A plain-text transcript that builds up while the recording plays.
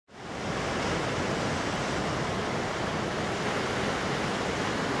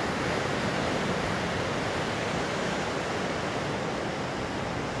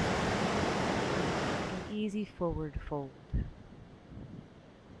easy forward fold.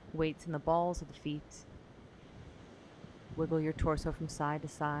 Weights in the balls of the feet. Wiggle your torso from side to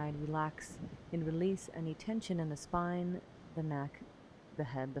side. Relax and release any tension in the spine, the neck, the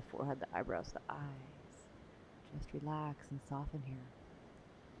head, the forehead, the eyebrows, the eyes. Just relax and soften here.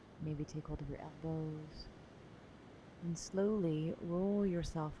 Maybe take hold of your elbows. And slowly roll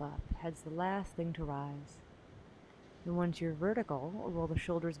yourself up. Head's the last thing to rise. And once you're vertical, roll the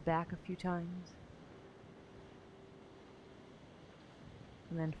shoulders back a few times.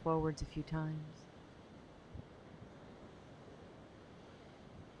 And then forwards a few times.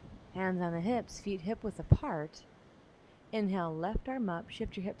 Hands on the hips, feet hip-width apart. Inhale, left arm up,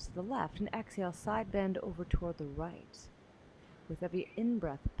 shift your hips to the left, and exhale, side bend over toward the right. With every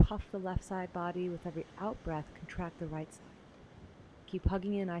in-breath, puff the left side body. With every out-breath, contract the right side. Keep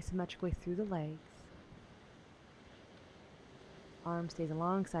hugging in isometrically through the legs. Arm stays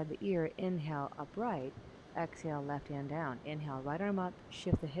alongside the ear. Inhale, upright. Exhale, left hand down. Inhale, right arm up,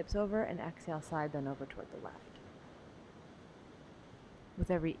 shift the hips over, and exhale, side bend over toward the left.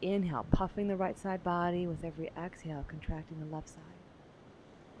 With every inhale, puffing the right side body. With every exhale, contracting the left side.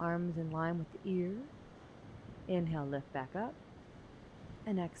 Arms in line with the ear. Inhale, lift back up.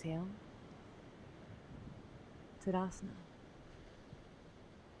 And exhale, Tadasana.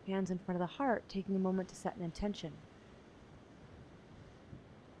 Hands in front of the heart, taking a moment to set an intention.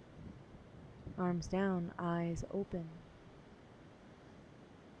 Arms down, eyes open.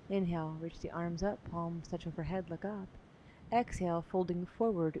 Inhale, reach the arms up, palms touch overhead, look up. Exhale, folding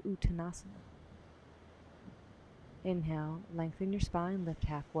forward, Uttanasana. Inhale, lengthen your spine, lift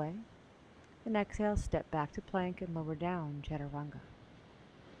halfway. And exhale, step back to plank and lower down, Chaturanga.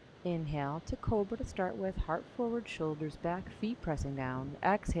 Inhale to Cobra to start with, heart forward, shoulders back, feet pressing down.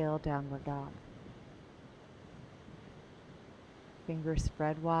 Exhale, Downward Dog. Fingers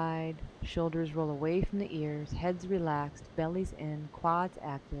spread wide, shoulders roll away from the ears, heads relaxed, bellies in, quads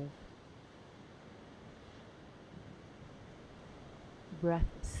active. Breath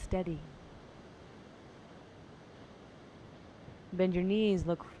steady. Bend your knees,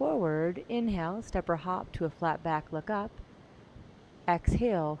 look forward. Inhale, step or hop to a flat back, look up.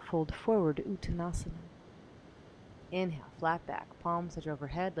 Exhale, fold forward, Uttanasana. Inhale, flat back, palms touch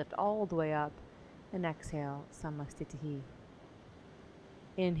overhead, lift all the way up. And exhale, Samastitihi.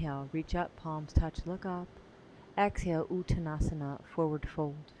 Inhale, reach up, palms touch, look up. Exhale, Uttanasana, forward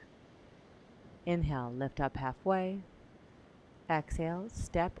fold. Inhale, lift up halfway. Exhale,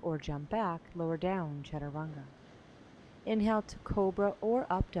 step or jump back, lower down, Chaturanga. Inhale to Cobra or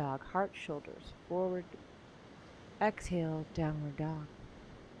Up Dog, heart, shoulders, forward. Exhale, Downward Dog.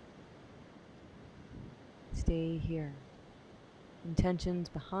 Stay here. Intentions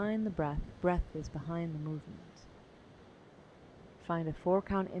behind the breath. Breath is behind the movement. Find a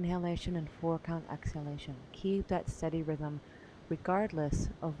 4-count inhalation and 4-count exhalation. Keep that steady rhythm regardless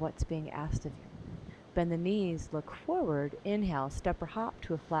of what's being asked of you. Bend the knees, look forward. Inhale, step or hop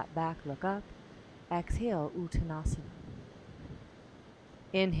to a flat back, look up. Exhale, Uttanasana.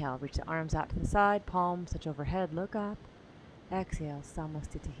 Inhale, reach the arms out to the side, palms touch overhead, look up. Exhale,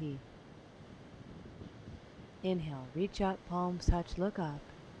 Samastitihi. Inhale, reach up, palms touch, look up.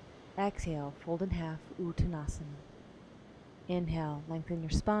 Exhale, fold in half, Uttanasana. Inhale, lengthen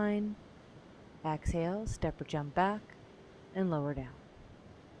your spine. Exhale, step or jump back and lower down.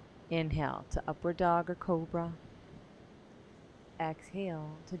 Inhale to Upward Dog or Cobra.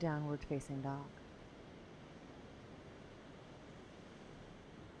 Exhale to Downward Facing Dog.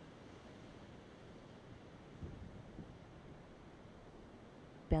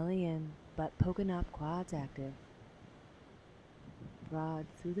 Belly in, butt poking up, quads active. Broad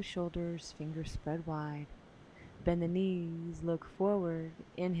through the shoulders, fingers spread wide. Bend the knees, look forward.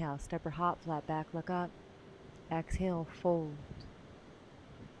 Inhale, step or hop, flat back, look up. Exhale, fold.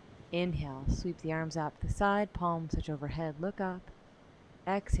 Inhale, sweep the arms out to the side, palms touch overhead, look up.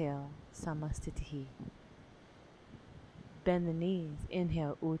 Exhale, Samastitihi. Bend the knees.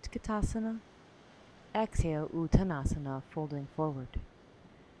 Inhale, Utkatasana. Exhale, Uttanasana, folding forward.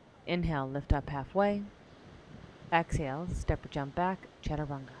 Inhale, lift up halfway. Exhale, step or jump back,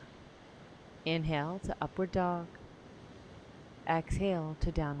 Chaturanga. Inhale to Upward Dog. Exhale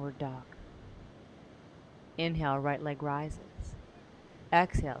to Downward Dog. Inhale, right leg rises.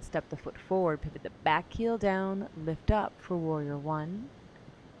 Exhale, step the foot forward, pivot the back heel down, lift up for Warrior 1.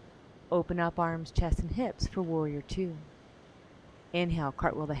 Open up arms, chest, and hips for Warrior 2. Inhale,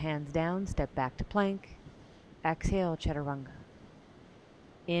 cartwheel the hands down, step back to plank. Exhale, Chaturanga.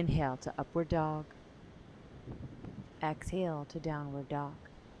 Inhale to Upward Dog. Exhale to Downward Dog.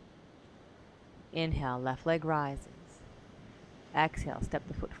 Inhale, left leg rises. Exhale, step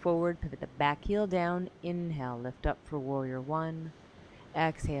the foot forward, pivot the back heel down. Inhale, lift up for warrior one.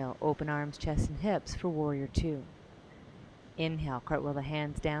 Exhale, open arms, chest, and hips for warrior two. Inhale, cartwheel the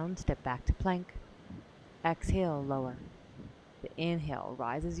hands down, step back to plank. Exhale, lower. The inhale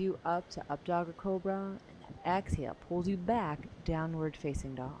rises you up to up dog or cobra, and that exhale pulls you back, downward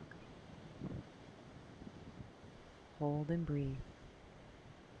facing dog. Hold and breathe.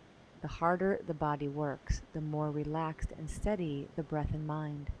 The harder the body works, the more relaxed and steady the breath and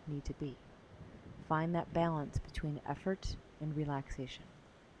mind need to be. Find that balance between effort and relaxation.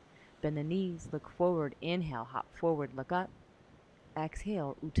 Bend the knees, look forward, inhale, hop forward, look up.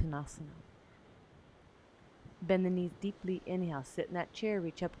 Exhale, Uttanasana. Bend the knees deeply, inhale, sit in that chair,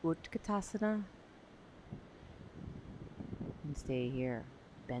 reach up, Utkatasana. And stay here.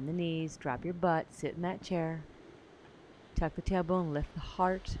 Bend the knees, drop your butt, sit in that chair. Tuck the tailbone, lift the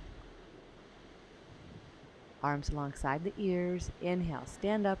heart. Arms alongside the ears. Inhale,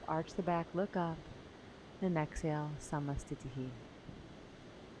 stand up, arch the back, look up. And exhale, Samastitihi.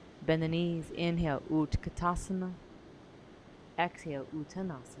 Bend the knees, inhale, Utkatasana. Exhale,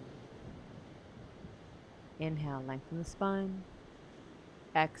 Uttanasana. Inhale, lengthen the spine.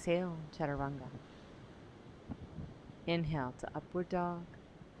 Exhale, Chaturanga. Inhale to upward dog.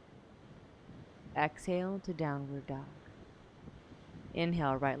 Exhale to downward dog.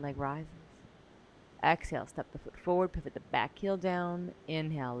 Inhale, right leg rises. Exhale, step the foot forward, pivot the back heel down.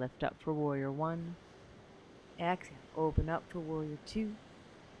 Inhale, lift up for warrior one. Exhale, open up for warrior two.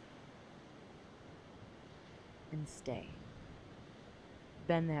 And stay.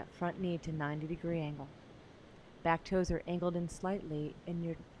 Bend that front knee to 90-degree angle. Back toes are angled in slightly, and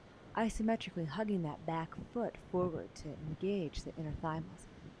you're isometrically hugging that back foot forward to engage the inner thigh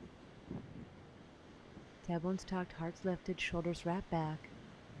muscle. Tailbones tucked, hearts lifted, shoulders wrapped back.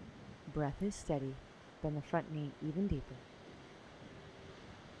 Breath is steady. Bend the front knee even deeper.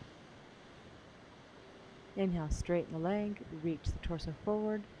 Inhale, straighten the leg, reach the torso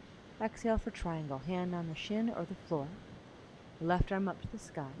forward. Exhale for triangle, hand on the shin or the floor. Left arm up to the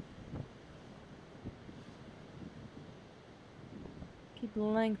sky. Keep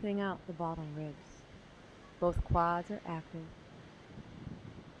lengthening out the bottom ribs. Both quads are active.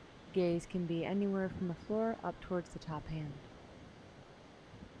 Gaze can be anywhere from the floor up towards the top hand.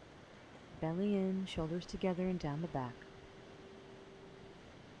 Belly in, shoulders together and down the back.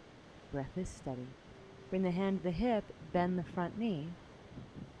 Breath is steady. Bring the hand to the hip, bend the front knee,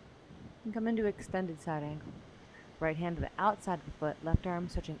 and come into extended side angle. Right hand to the outside of the foot, left arm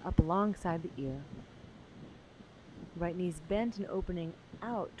stretching up alongside the ear. Right knee's bent and opening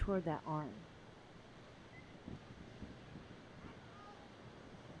out toward that arm.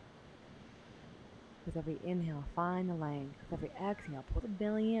 With every inhale, find the length. With every exhale, pull the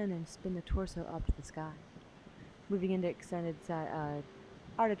belly in and spin the torso up to the sky. Moving into extended side,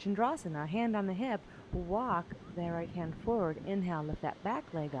 Ardha Chandrasana, hand on the hip, walk the right hand forward. Inhale, lift that back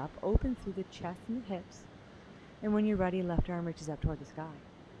leg up, open through the chest and the hips. And when you're ready, left arm reaches up toward the sky.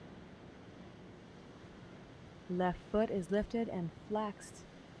 Left foot is lifted and flexed.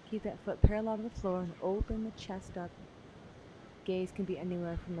 Keep that foot parallel to the floor and open the chest up. Gaze can be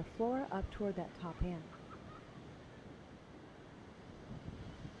anywhere from the floor up toward that top hand.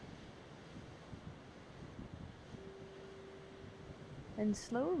 And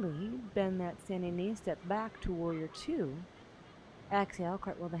slowly bend that standing knee, step back to warrior two. Exhale,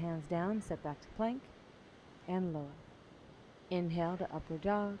 cartwheel the hands down, step back to plank, and lower. Inhale to upward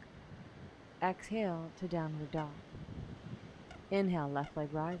dog. Exhale to downward dog. Inhale, left leg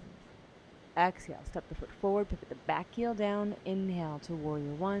rises. Exhale, step the foot forward, pivot the back heel down. Inhale to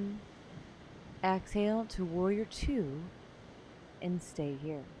warrior one. Exhale to warrior two, and stay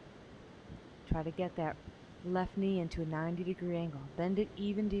here. Try to get that left knee into a 90-degree angle. Bend it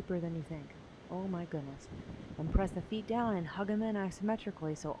even deeper than you think. Oh my goodness. And press the feet down and hug them in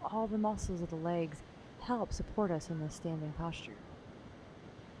isometrically so all the muscles of the legs help support us in this standing posture.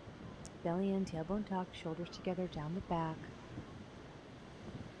 Belly in, tailbone tucked, shoulders together down the back.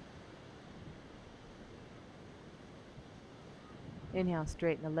 Inhale,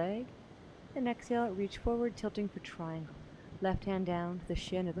 straighten the leg. And exhale, reach forward, tilting for triangle. Left hand down to the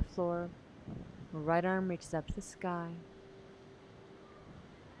shin or the floor. Right arm reaches up to the sky.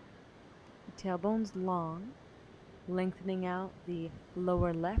 The tailbone's long, lengthening out the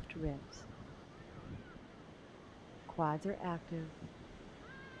lower left ribs. Quads are active.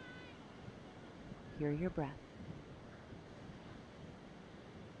 Hear your breath.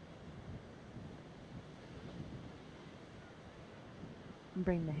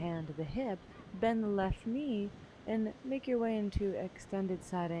 Bring the hand to the hip, bend the left knee, and make your way into extended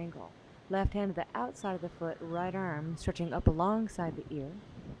side angle. Left hand to the outside of the foot, right arm stretching up alongside the ear.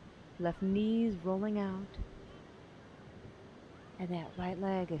 Left knees rolling out. And that right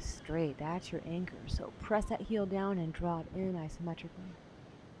leg is straight. That's your anchor. So press that heel down and draw it in isometrically.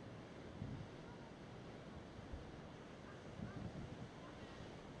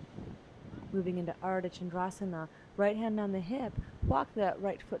 Moving into Ardha Chandrasana, right hand on the hip, walk that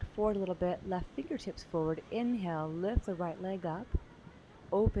right foot forward a little bit, left fingertips forward, inhale, lift the right leg up,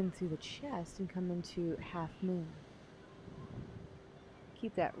 open through the chest and come into half moon.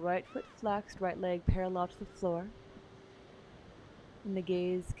 Keep that right foot flexed, right leg parallel to the floor, and the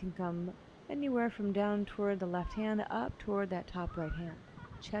gaze can come anywhere from down toward the left hand up toward that top right hand.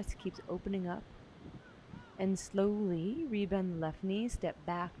 Chest keeps opening up. And slowly rebend the left knee, step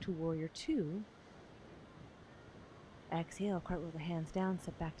back to warrior two. Exhale, cartwheel the hands down,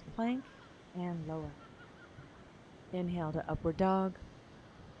 step back to plank, and lower. Inhale to upward dog.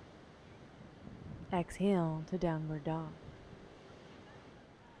 Exhale to downward dog.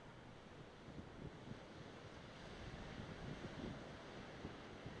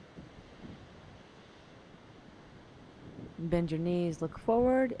 Bend your knees, look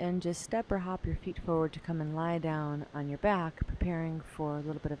forward, and just step or hop your feet forward to come and lie down on your back, preparing for a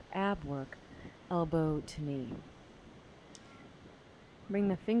little bit of ab work, elbow to knee. Bring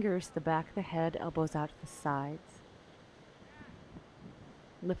the fingers to the back of the head, elbows out to the sides.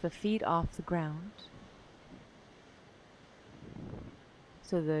 Lift the feet off the ground.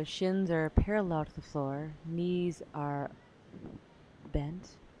 So the shins are parallel to the floor, knees are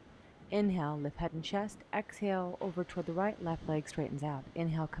bent. Inhale, lift head and chest. Exhale, over toward the right, left leg straightens out.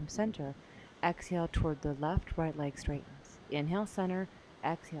 Inhale, come center. Exhale, toward the left, right leg straightens. Inhale, center.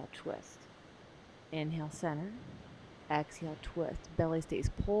 Exhale, twist. Inhale, center. Exhale, twist. Belly stays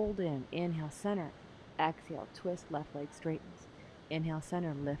pulled in. Inhale, center. Exhale, twist. Left leg straightens. Inhale,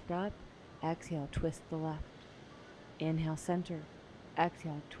 center. Lift up. Exhale, twist the left. Inhale, center.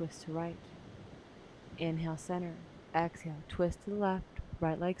 Exhale, twist to right. Inhale, center. Exhale, twist to the left.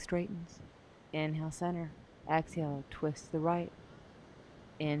 Right leg straightens. Inhale, center. Exhale, twist to the right.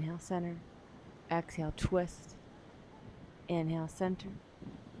 Inhale, center. Exhale, twist. Inhale, center.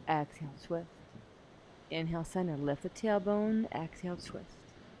 Exhale, twist. Inhale, center. Lift the tailbone. Exhale, twist.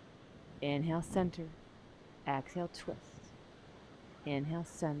 Inhale, center. Exhale, twist. Inhale,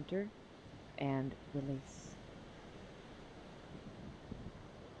 center, and release.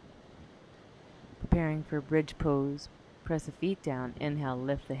 Preparing for bridge pose. Press the feet down. Inhale,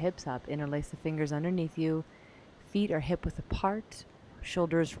 lift the hips up. Interlace the fingers underneath you. Feet are hip width apart.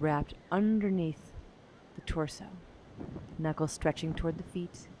 Shoulders wrapped underneath the torso. Knuckles stretching toward the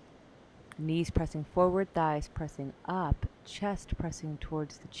feet. Knees pressing forward, thighs pressing up, chest pressing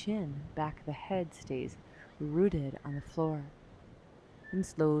towards the chin. Back of the head stays rooted on the floor. And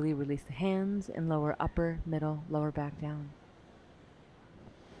slowly release the hands and lower upper, middle, lower back down.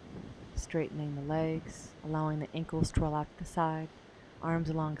 Straightening the legs, allowing the ankles to roll out to the side, arms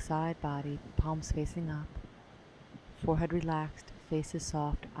alongside body, palms facing up, forehead relaxed, face is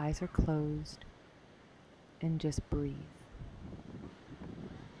soft, eyes are closed, and just breathe.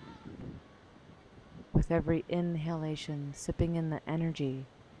 With every inhalation, sipping in the energy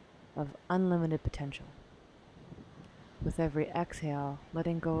of unlimited potential. With every exhale,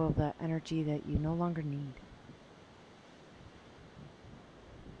 letting go of that energy that you no longer need.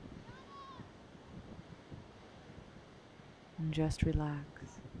 And just relax.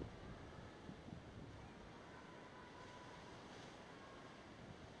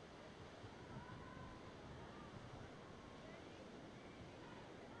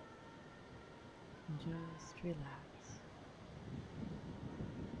 And just relax.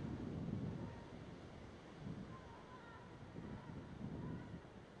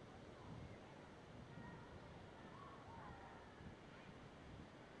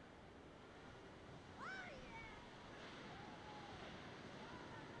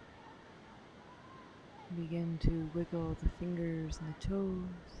 Begin to wiggle the fingers and the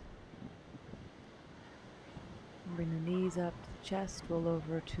toes. And bring the knees up to the chest, roll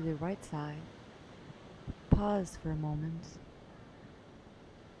over to the right side. Pause for a moment.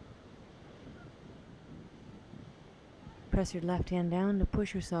 Press your left hand down to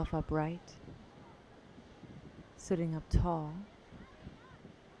push yourself upright. Sitting up tall.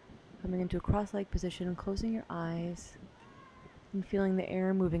 Coming into a cross-legged position and closing your eyes and feeling the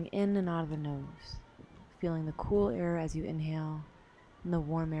air moving in and out of the nose. Feeling the cool air as you inhale and the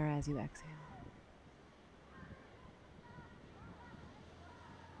warm air as you exhale.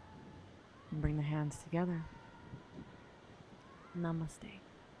 And bring the hands together. Namaste.